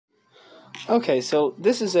Okay, so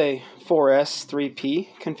this is a 4S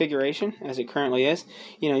 3P configuration as it currently is.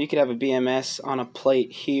 You know, you could have a BMS on a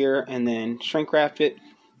plate here and then shrink wrap it,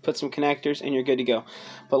 put some connectors, and you're good to go.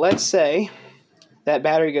 But let's say that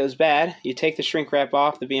battery goes bad, you take the shrink wrap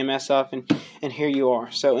off, the BMS off, and here you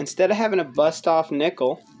are. So instead of having a bust off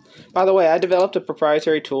nickel, by the way, I developed a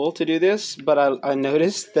proprietary tool to do this, but I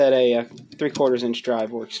noticed that a 3/4 inch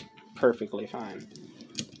drive works perfectly fine.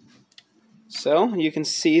 So you can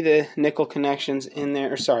see the nickel connections in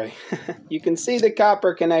there, or sorry, you can see the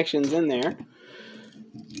copper connections in there.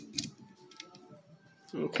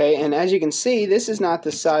 Okay, and as you can see, this is not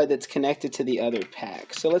the side that's connected to the other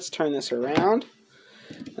pack. So let's turn this around.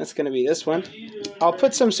 That's going to be this one. I'll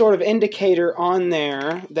put some sort of indicator on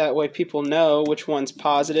there, that way people know which one's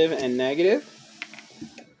positive and negative.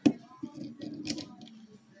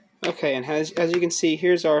 Okay, and as you can see,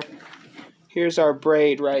 here's our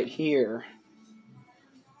braid right here.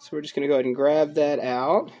 So we're just going to go ahead and grab that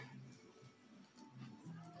out.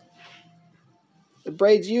 The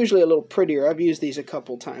braid's usually a little prettier. I've used these a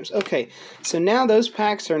couple times. Okay, so now those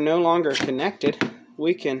packs are no longer connected.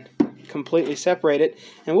 We can completely separate it,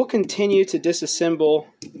 and we'll continue to disassemble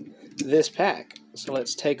this pack. So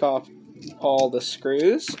let's take off all the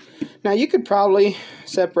screws. Now you could probably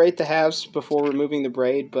separate the halves before removing the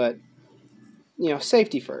braid, but you know,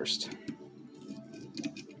 safety first.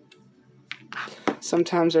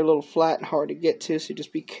 Sometimes they're a little flat and hard to get to, so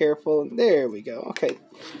just be careful. There we go. Okay,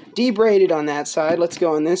 debraided on that side. Let's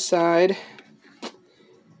go on this side.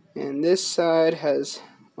 And this side has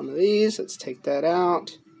one of these. Let's take that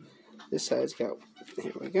out. This side's got,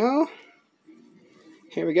 here we go.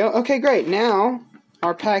 Here we go. Okay, great. Now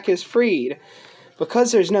our pack is freed.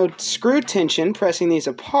 Because there's no screw tension pressing these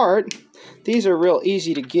apart, these are real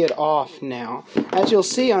easy to get off now. As you'll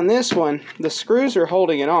see on this one, the screws are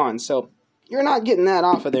holding it on, so you're not getting that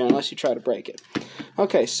off of there unless you try to break it.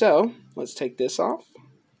 Okay, so let's take this off.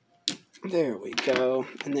 There we go.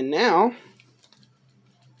 And then now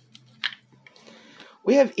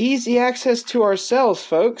we have easy access to our cells,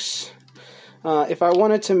 folks. If I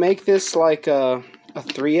wanted to make this like a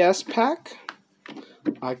 3S pack,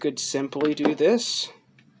 I could simply do this.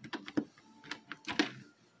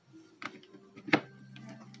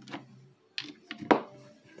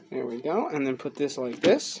 There we go, and then put this like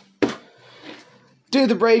this. Do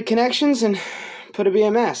the braid connections and put a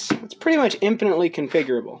BMS. It's pretty much infinitely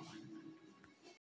configurable.